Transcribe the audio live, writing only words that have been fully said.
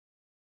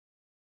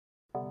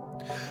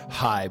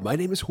Hi, my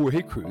name is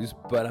Jorge Cruz,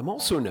 but I'm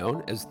also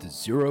known as the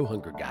Zero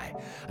Hunger Guy.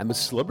 I'm a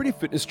celebrity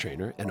fitness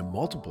trainer and a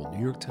multiple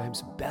New York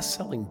Times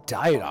best-selling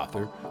diet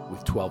author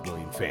with 12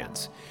 million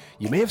fans.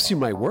 You may have seen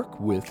my work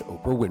with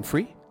Oprah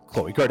Winfrey,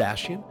 Khloe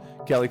Kardashian,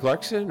 Kelly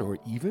Clarkson, or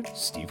even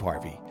Steve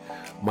Harvey.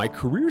 My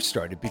career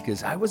started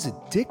because I was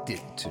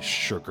addicted to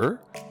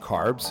sugar,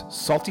 carbs,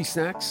 salty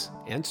snacks,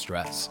 and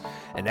stress.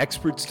 And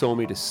experts told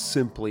me to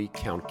simply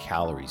count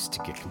calories to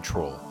get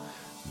control.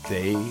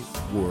 They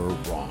were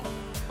wrong.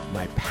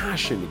 My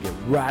passion to get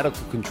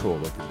radical control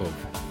over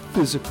both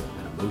physical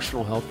and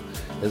emotional health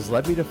has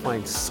led me to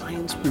find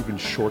science-proven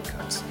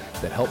shortcuts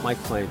that help my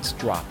clients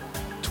drop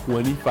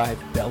 25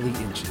 belly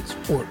inches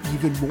or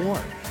even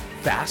more,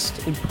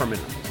 fast and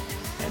permanently.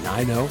 And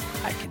I know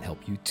I can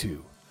help you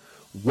too.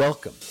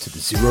 Welcome to the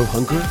Zero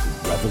Hunger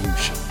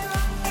Revolution.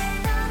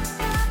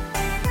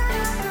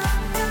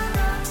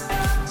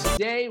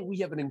 Today, we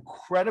have an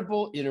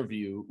incredible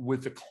interview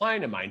with a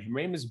client of mine. Her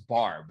name is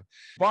Barb.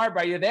 Barb,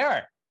 are you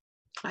there?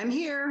 I'm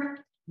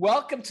here.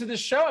 Welcome to the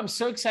show. I'm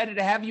so excited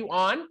to have you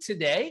on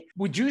today.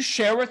 Would you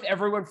share with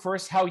everyone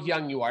first how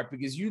young you are?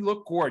 Because you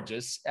look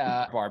gorgeous.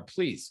 Barb,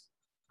 please.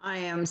 I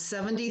am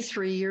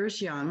 73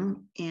 years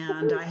young,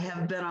 and I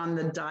have been on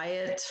the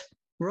diet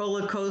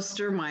roller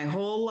coaster my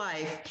whole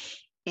life.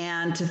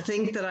 And to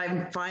think that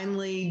I'm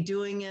finally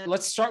doing it.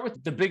 Let's start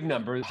with the big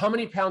number. How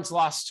many pounds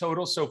lost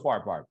total so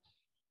far, Barb?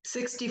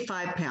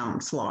 65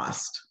 pounds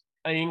lost.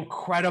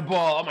 Incredible.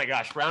 Oh my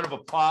gosh. Round of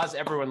applause,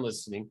 everyone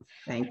listening.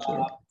 Thank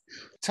you.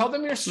 Tell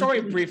them your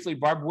story briefly,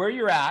 Barb, where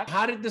you're at.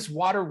 How did this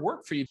water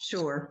work for you?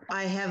 Sure.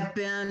 I have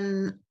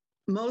been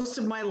most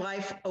of my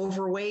life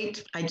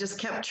overweight. I just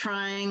kept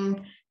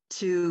trying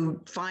to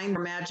find a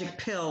magic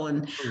pill.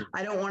 And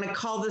I don't want to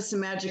call this a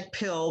magic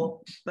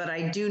pill, but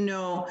I do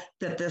know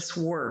that this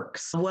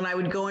works. When I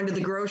would go into the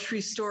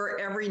grocery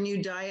store, every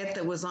new diet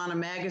that was on a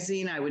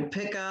magazine, I would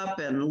pick up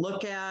and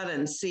look at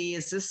and see,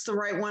 is this the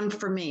right one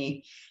for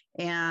me?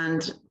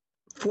 And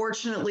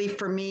fortunately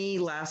for me,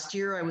 last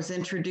year I was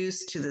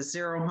introduced to the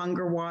Zero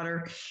Hunger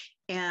water,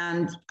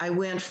 and I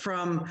went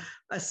from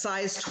a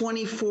size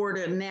 24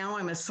 to now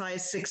I'm a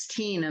size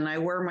 16, and I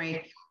wear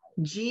my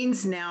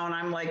jeans now, and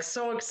I'm like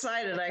so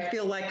excited. I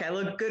feel like I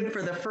look good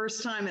for the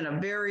first time in a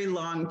very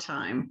long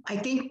time. I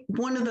think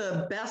one of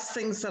the best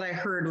things that I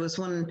heard was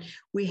when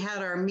we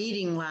had our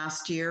meeting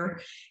last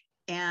year,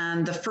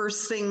 and the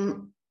first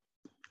thing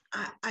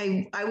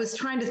I was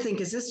trying to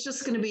think, is this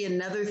just going to be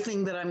another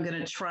thing that I'm going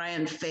to try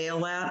and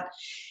fail at?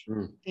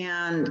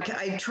 And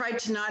I tried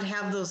to not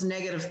have those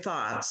negative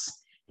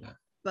thoughts.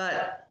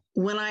 But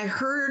when I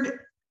heard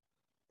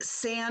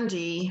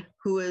Sandy,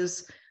 who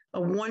is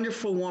a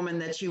wonderful woman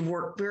that you've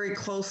worked very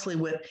closely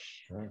with,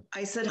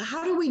 I said,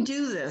 how do we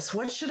do this?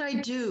 What should I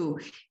do?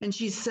 And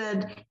she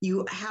said,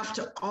 you have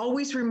to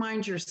always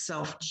remind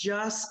yourself,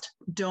 just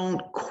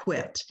don't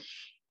quit.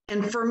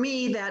 And for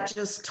me, that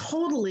just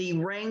totally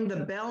rang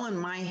the bell in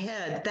my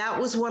head. That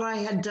was what I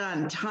had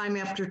done time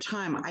after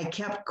time. I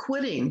kept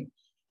quitting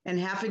and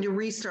having to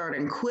restart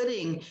and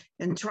quitting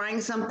and trying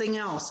something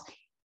else.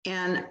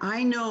 And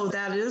I know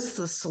that is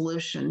the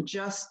solution.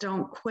 Just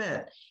don't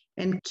quit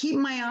and keep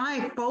my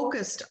eye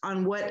focused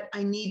on what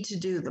I need to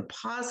do, the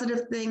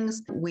positive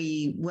things.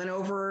 We went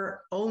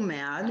over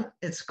OMAD.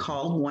 It's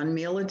called One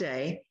Meal a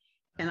Day.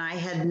 And I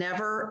had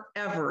never,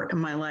 ever in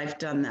my life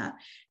done that.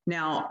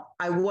 Now,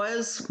 I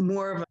was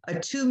more of a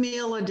 2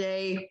 meal a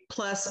day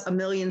plus a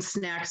million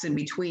snacks in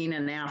between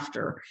and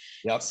after.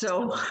 Yep.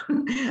 So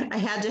I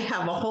had to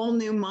have a whole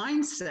new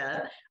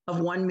mindset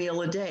of 1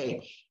 meal a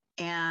day.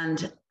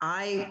 And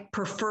I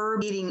prefer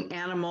eating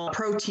animal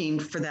protein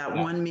for that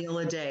 1 meal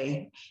a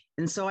day.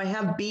 And so I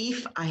have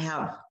beef, I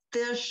have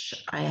fish,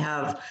 I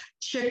have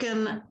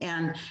chicken,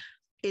 and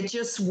it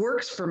just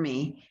works for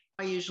me.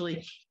 I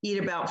usually eat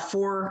about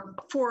 4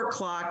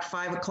 o'clock,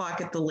 5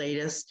 o'clock at the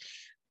latest,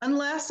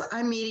 unless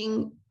I'm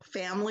eating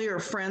family or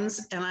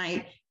friends, and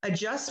I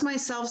adjust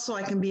myself so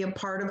I can be a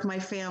part of my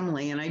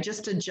family. And I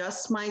just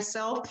adjust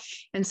myself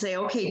and say,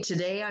 okay,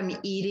 today I'm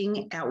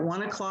eating at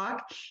 1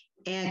 o'clock,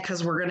 and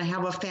because we're going to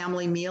have a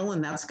family meal,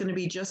 and that's going to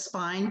be just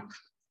fine.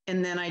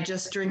 And then I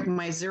just drink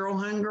my Zero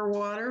Hunger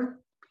water.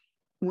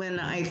 When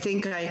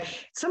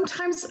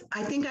sometimes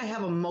I think I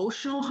have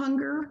emotional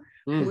hunger,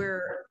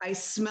 where I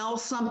smell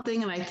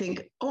something and I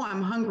think, oh,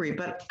 I'm hungry,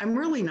 but I'm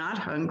really not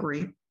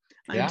hungry.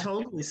 I'm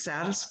totally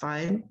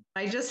satisfied.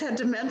 I just had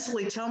to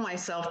mentally tell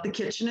myself the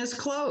kitchen is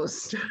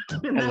closed.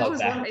 And that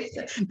was what I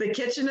said. The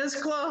kitchen is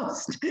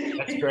closed.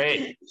 That's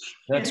great.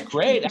 That's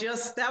great.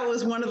 That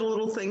was one of the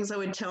little things I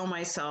would tell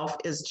myself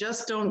is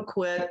just don't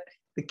quit.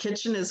 The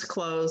kitchen is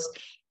closed.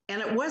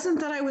 And it wasn't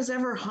that I was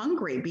ever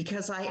hungry,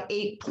 because I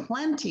ate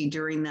plenty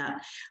during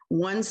that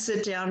one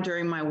sit down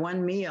during my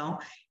 1 meal.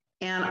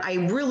 And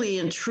I really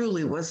and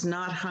truly was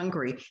not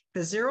hungry.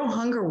 The Zero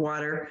Hunger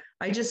water,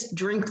 I just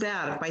drink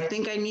that. If I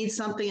think I need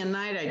something at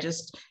night, I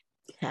just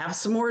have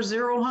some more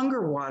Zero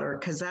Hunger water,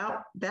 because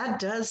that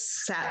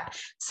does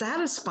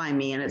satisfy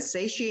me, and it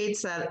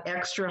satiates that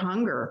extra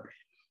hunger.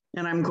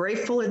 And I'm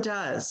grateful it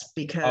does,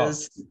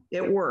 because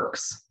it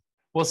works.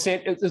 Well,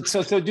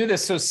 so do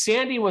this. So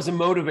Sandy was a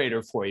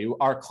motivator for you,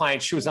 our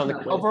client. She was on the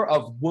cover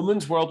of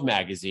Woman's World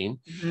magazine.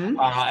 Mhm.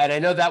 And I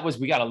know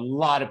we got a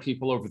lot of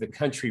people over the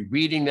country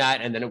reading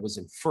that. And then it was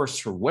in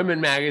First for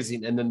Women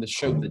magazine. And then the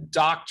show, The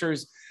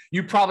Doctors.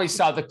 You probably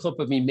saw the clip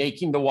of me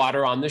making the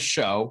water on the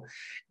show.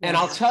 And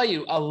I'll tell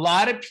you, a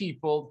lot of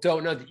people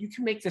don't know that you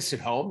can make this at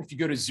home. If you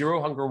go to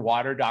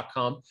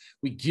zerohungerwater.com,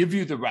 we give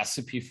you the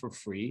recipe for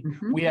free.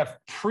 Mhm. We have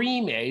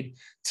pre-made.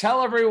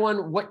 Tell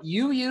everyone what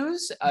you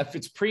use, if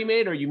it's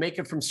pre-made or you make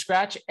it from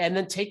scratch, and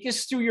then take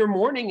us through your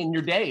morning and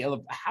your day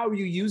of how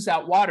you use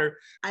that water.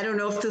 I don't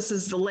know if this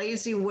is the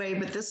lazy way,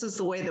 but this is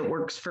the way that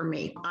works for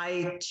me.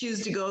 I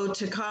choose to go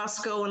to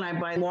Costco and I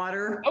buy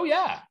water. Oh,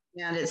 yeah.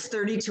 And it's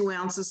 32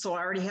 ounces, so I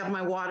already have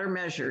my water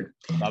measured.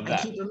 Love that.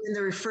 I keep them in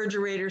the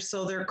refrigerator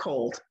so they're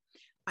cold.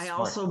 I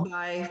also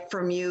buy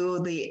from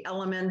you the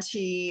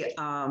LMNT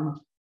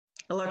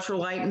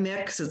electrolyte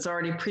mix. It's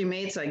already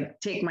pre-made, so I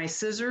take my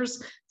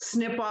scissors,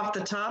 snip off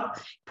the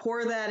top,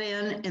 pour that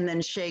in, and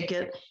then shake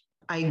it.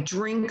 I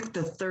drink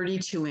the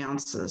 32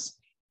 ounces,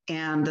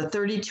 and the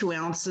 32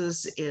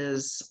 ounces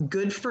is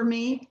good for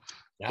me.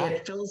 Yeah.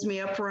 It fills me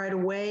up right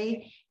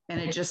away, and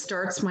it just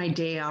starts my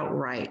day out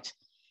right.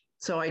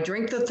 So I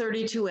drink the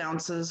 32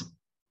 ounces,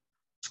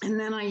 and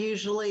then I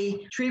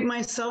usually treat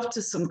myself to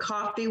some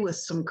coffee with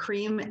some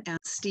cream and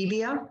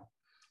stevia.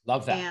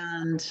 Love that.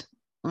 And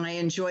I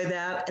enjoy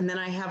that. And then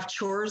I have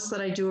chores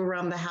that I do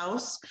around the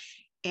house.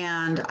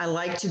 And I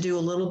like to do a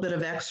little bit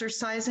of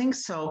exercising.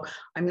 So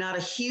I'm not a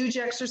huge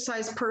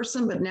exercise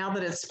person, but now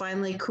that it's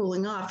finally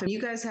cooling off, and you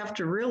guys have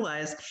to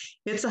realize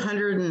it's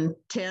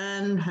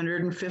 110,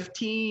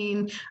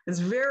 115. It's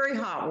very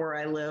hot where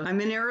I live. I'm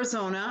in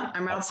Arizona.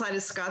 I'm outside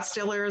of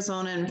Scottsdale,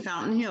 Arizona in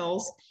Fountain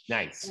Hills.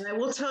 Nice. And I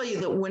will tell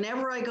you that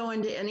whenever I go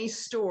into any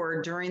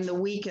store during the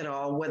week at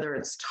all, whether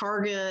it's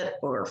Target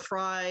or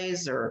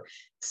Fry's or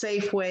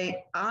Safeway,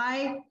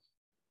 I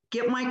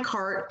get my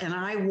cart and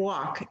I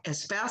walk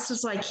as fast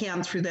as I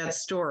can through that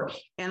store.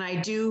 And I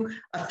do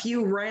a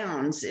few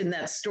rounds in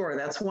that store.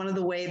 That's one of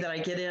the ways that I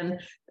get in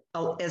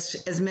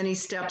as many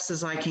steps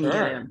as I can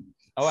get in.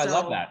 Oh, I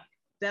love that.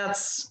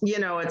 That's,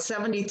 at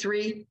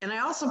 73. And I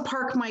also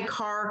park my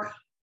car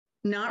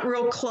not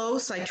real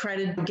close. I try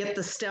to get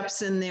the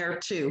steps in there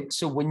too.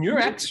 So when you're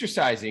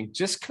exercising,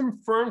 just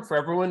confirm for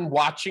everyone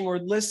watching or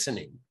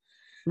listening,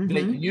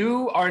 that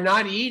you are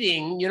not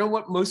eating,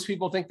 what most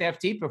people think they have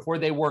to eat before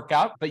they work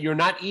out, but you're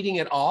not eating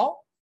at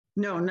all?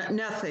 No,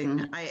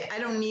 nothing. I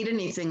don't need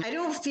anything. I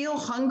don't feel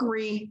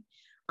hungry.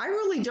 I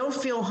really don't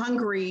feel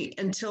hungry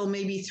until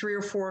maybe 3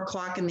 or 4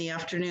 o'clock in the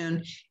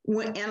afternoon.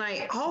 And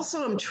I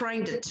also am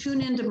trying to tune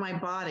into my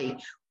body.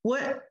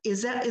 What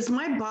is that? Is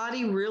my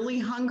body really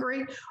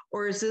hungry?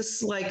 Or is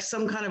this like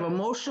some kind of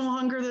emotional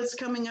hunger that's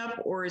coming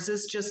up? Or is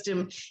this just,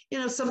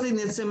 something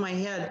that's in my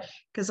head?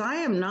 Because I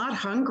am not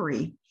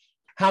hungry.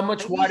 How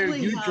much water do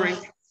you drink?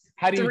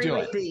 How do you do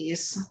it?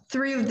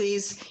 3 of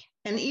these,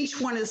 and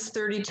each one is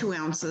 32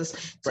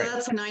 ounces. So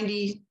that's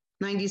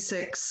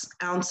 96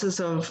 ounces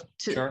of.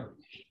 Sure.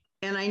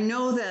 And I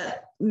know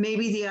that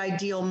maybe the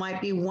ideal might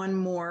be one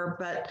more,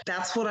 but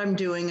that's what I'm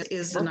doing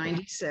is the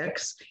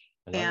 96,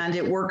 and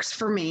it works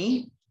for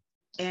me.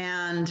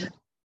 And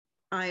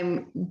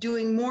I'm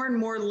doing more and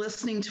more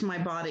listening to my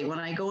body. When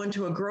I go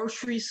into a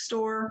grocery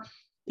store,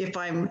 if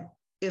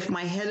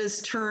my head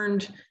is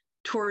turned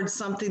towards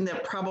something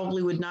that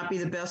probably would not be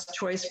the best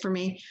choice for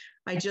me,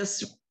 I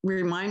just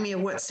remind me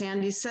of what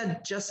Sandy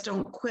said, just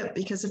don't quit.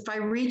 Because if I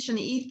reach and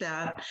eat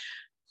that,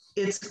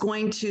 it's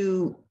going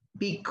to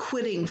be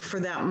quitting for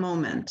that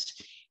moment.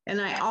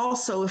 And I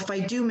also, if I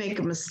do make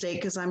a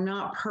mistake, because I'm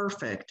not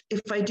perfect,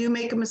 if I do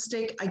make a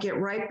mistake, I get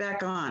right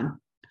back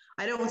on.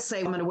 I don't say,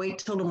 I'm going to wait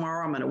till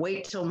tomorrow, I'm going to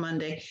wait till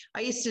Monday.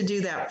 I used to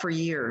do that for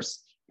years,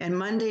 and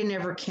Monday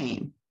never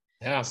came.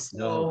 Yeah.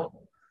 So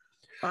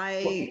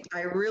I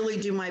really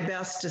do my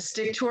best to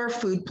stick to our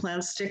food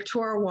plan, stick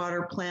to our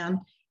water plan.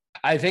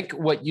 I think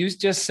what you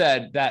just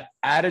said, that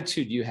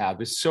attitude you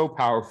have is so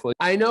powerful.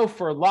 I know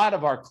for a lot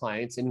of our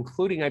clients,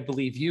 including, I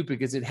believe you,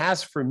 because it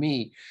has for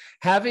me,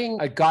 having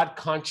a God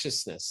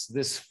consciousness,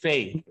 this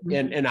faith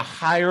in a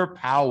higher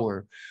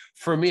power.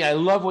 For me, I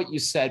love what you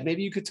said.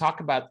 Maybe you could talk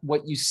about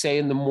what you say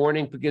in the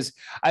morning, because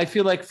I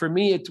feel like for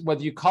me, it's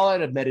whether you call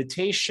it a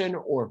meditation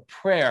or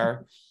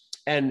prayer,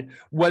 and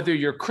whether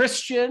you're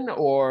Christian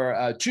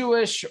or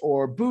Jewish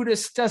or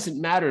Buddhist, doesn't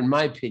matter in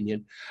my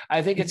opinion.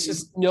 I think it's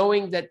just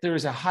knowing that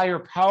there's a higher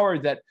power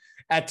that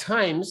at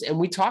times, and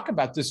we talk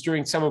about this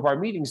during some of our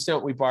meetings,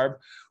 don't we, Barb?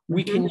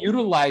 We can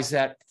utilize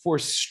that for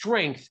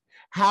strength.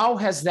 How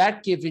has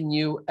that given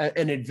you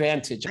an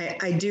advantage?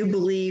 I do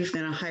believe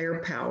in a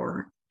higher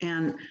power.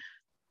 And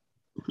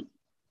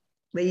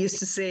they used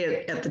to say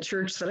it at the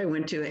church that I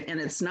went to,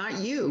 and it's not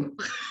you.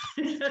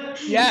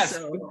 Yes.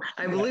 So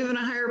I believe in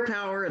a higher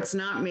power. It's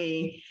not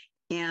me.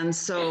 And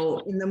so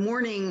in the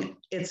morning,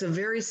 it's a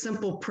very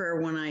simple prayer.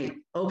 When I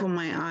open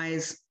my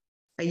eyes,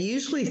 I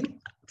usually,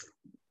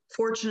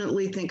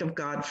 fortunately, think of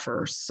God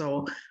first.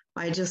 So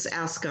I just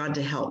ask God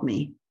to help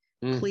me.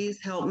 Please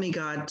help me,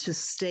 God, to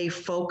stay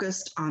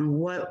focused on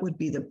what would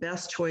be the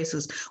best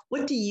choices.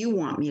 What do you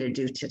want me to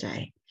do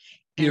today?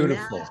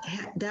 Beautiful.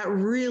 And that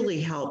really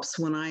helps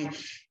when I,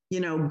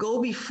 go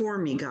before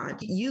me, God.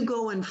 You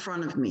go in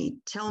front of me.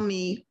 Tell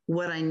me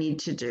what I need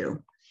to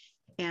do.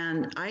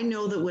 And I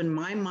know that when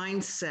my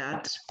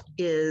mindset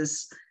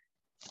is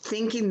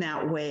thinking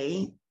that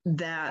way,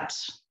 that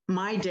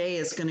my day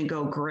is going to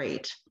go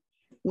great.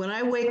 When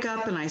I wake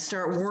up and I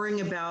start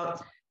worrying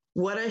about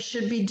what I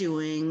should be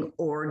doing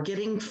or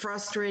getting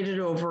frustrated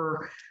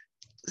over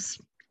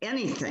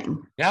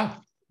anything,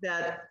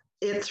 that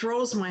it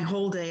throws my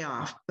whole day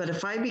off. But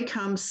if I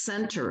become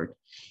centered,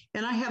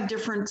 and I have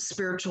different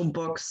spiritual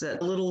books,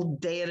 that little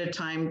day at a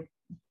time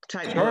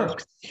type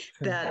books,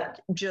 that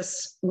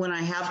just when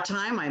I have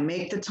time, I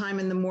make the time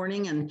in the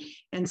morning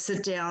and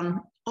sit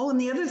down. Oh, and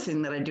the other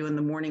thing that I do in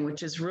the morning,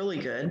 which is really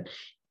good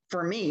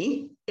for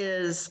me,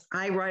 is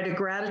I write a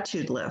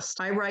gratitude list.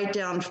 I write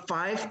down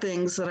 5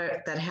 things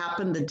that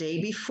happened the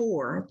day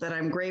before that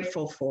I'm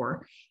grateful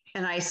for,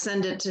 and I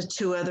send it to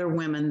 2 other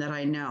women that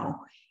I know,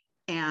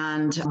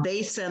 and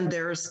they send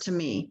theirs to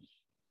me.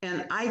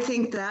 And I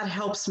think that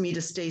helps me to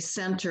stay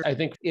centered. I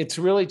think it's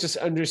really just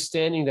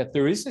understanding that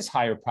there is this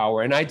higher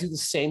power. And I do the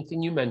same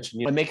thing you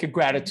mentioned. I make a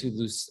gratitude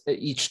list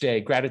each day,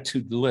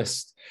 gratitude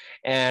list.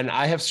 And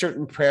I have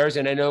certain prayers.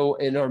 And I know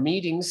in our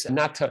meetings,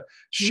 not to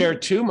share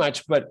too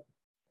much, but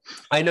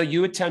I know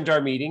you attend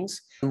our meetings,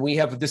 and we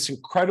have this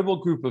incredible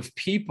group of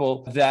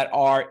people that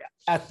are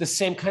at the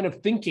same kind of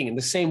thinking and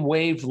the same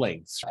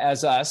wavelengths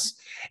as us.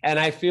 And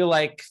I feel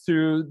like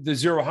through the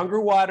Zero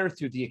Hunger Water,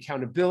 through the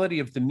accountability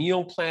of the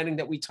meal planning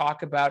that we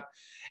talk about,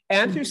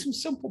 and through some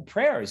simple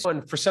prayers.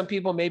 And for some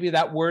people, maybe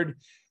that word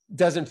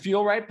doesn't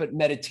feel right, but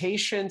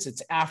meditations,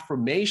 it's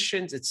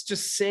affirmations, it's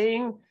just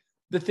saying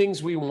the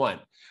things we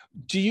want.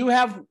 Do you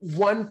have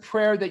one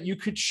prayer that you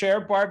could share,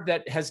 Barb,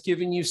 that has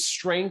given you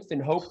strength and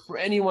hope for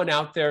anyone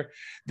out there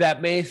that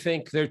may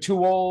think they're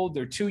too old,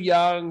 they're too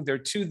young, they're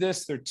too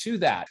this, they're too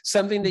that?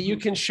 Something that you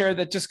can share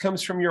that just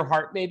comes from your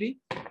heart, maybe?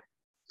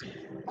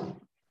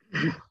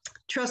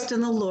 Trust in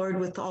the Lord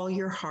with all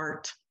your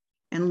heart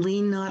and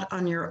lean not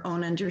on your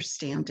own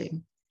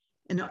understanding.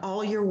 In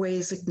all your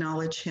ways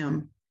acknowledge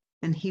him,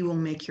 and he will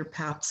make your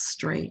paths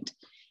straight.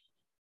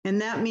 And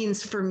that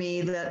means for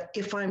me that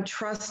if I'm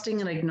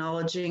trusting and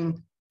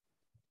acknowledging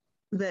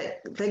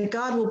that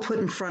God will put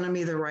in front of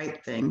me the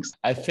right things.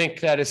 I think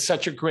that is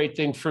such a great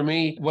thing for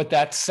me. What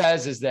that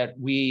says is that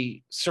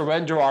we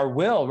surrender our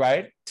will,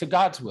 right, to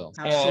God's will.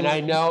 Absolutely. And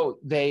I know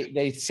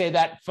they say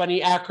that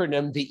funny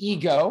acronym, the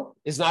ego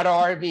is not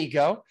our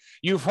ego.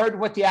 You've heard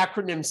what the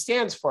acronym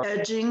stands for.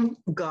 Edging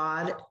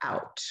God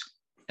out.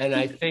 And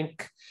I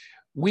think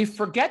we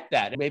forget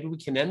that. Maybe we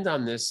can end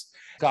on this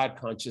God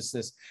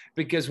consciousness,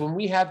 because when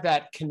we have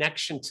that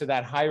connection to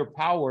that higher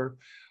power,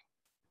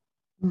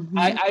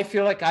 I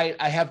feel like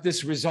I have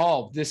this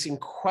resolve, this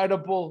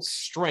incredible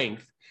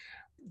strength.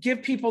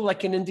 Give people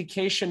like an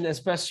indication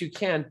as best you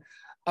can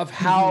of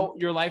how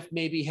your life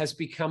maybe has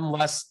become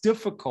less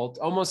difficult,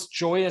 almost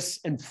joyous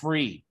and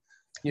free,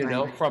 you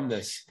know, from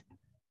this.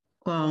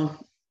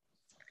 Well,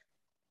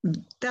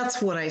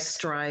 that's what I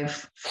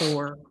strive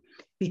for,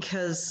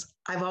 because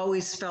I've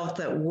always felt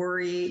that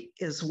worry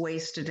is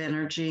wasted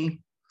energy.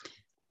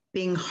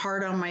 Being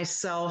hard on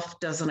myself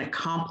doesn't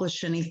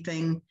accomplish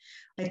anything.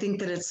 I think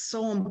that it's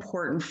so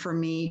important for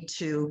me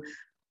to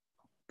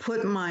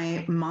put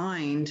my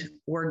mind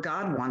where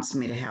God wants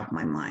me to have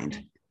my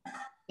mind.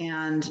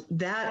 And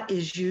that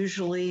is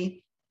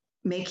usually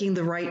making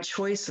the right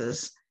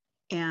choices.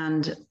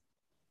 And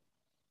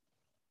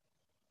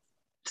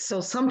so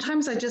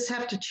sometimes I just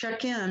have to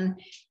check in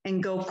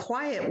and go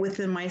quiet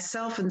within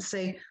myself and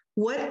say,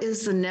 what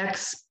is the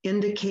next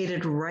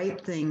indicated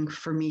right thing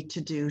for me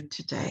to do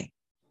today?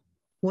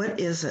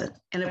 What is it?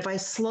 And if I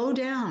slow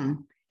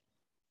down,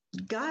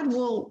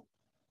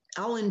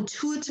 I'll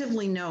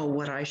intuitively know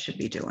what I should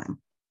be doing.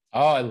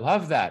 Oh, I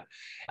love that.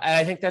 And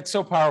I think that's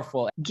so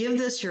powerful. Give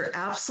this your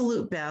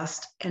absolute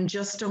best and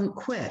just don't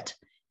quit.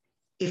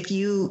 If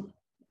you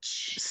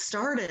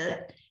start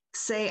it,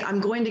 say, I'm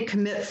going to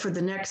commit for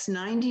the next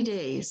 90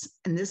 days,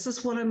 and this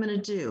is what I'm going to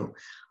do.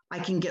 I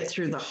can get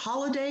through the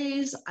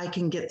holidays. I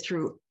can get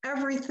through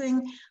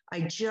everything.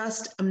 I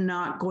just am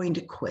not going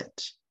to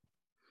quit.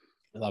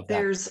 I love that.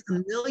 There's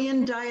a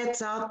million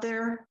diets out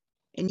there,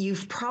 and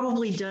you've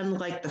probably done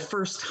like the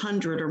first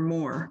 100 or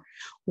more.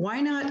 Why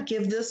not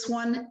give this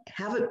one,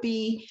 have it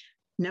be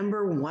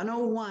number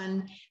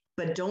 101,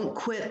 but don't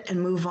quit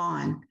and move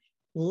on.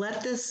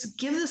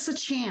 Give this a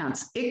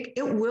chance. It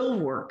will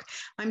work.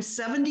 I'm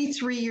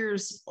 73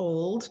 years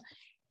old,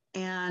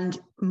 and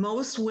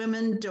most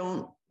women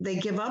they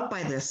give up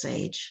by this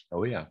age.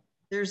 Oh, yeah.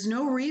 There's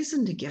no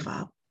reason to give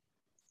up.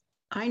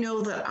 I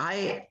know that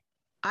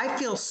I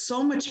feel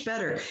so much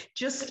better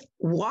just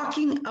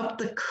walking up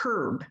the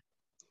curb.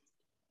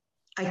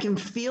 I can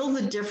feel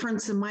the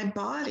difference in my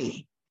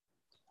body.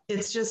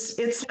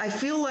 I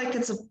feel like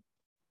it's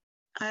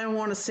I don't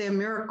want to say a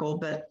miracle,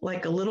 but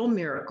like a little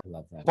miracle. I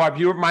love that. Barb,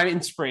 you were my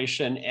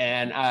inspiration,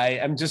 and I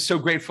am just so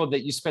grateful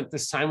that you spent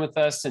this time with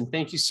us. And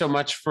thank you so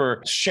much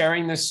for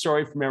sharing this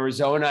story from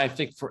Arizona. I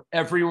think for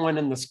everyone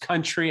in this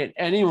country and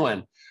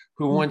anyone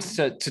who wants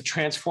to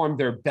transform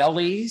their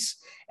bellies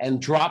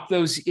and drop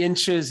those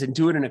inches and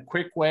do it in a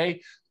quick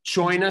way,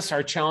 join us.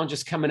 Our challenge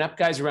is coming up,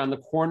 guys, around the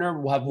corner.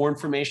 We'll have more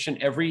information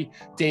every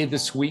day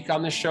this week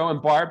on the show.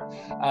 And Barb,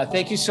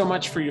 thank you so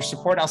much for your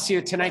support. I'll see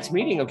you at tonight's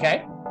meeting,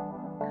 okay?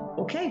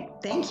 Okay,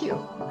 thank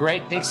you.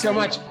 Great. Thanks so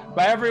much.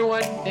 Bye,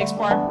 everyone. Thanks,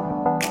 Barb.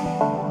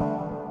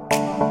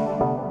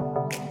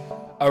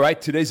 All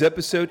right, today's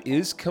episode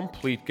is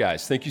complete,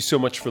 guys. Thank you so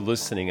much for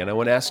listening. And I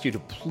want to ask you to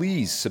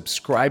please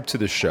subscribe to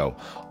the show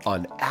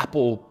on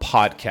Apple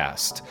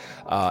Podcast.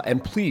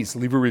 And please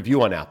leave a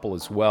review on Apple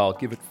as well.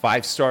 Give it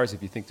 5 stars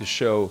if you think the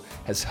show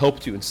has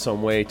helped you in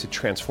some way to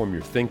transform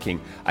your thinking.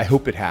 I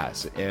hope it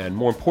has. And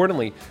more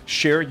importantly,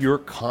 share your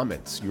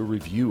comments, your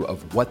review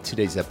of what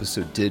today's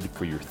episode did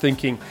for your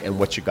thinking and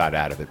what you got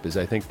out of it, because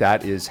I think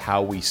that is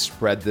how we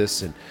spread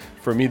this. And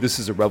for me, this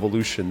is a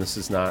revolution. This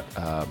is not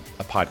a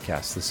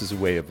podcast. This is a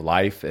way of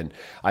life. And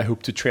I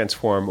hope to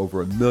transform over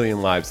 1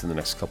 million lives in the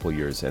next couple of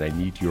years. And I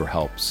need your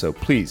help. So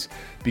please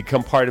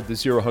become part of the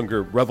Zero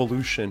Hunger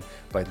revolution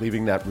by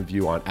leaving that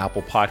review on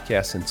Apple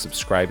Podcasts and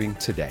subscribing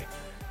today.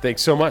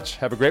 Thanks so much.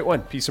 Have a great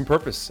one. Peace and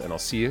purpose. And I'll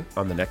see you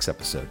on the next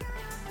episode.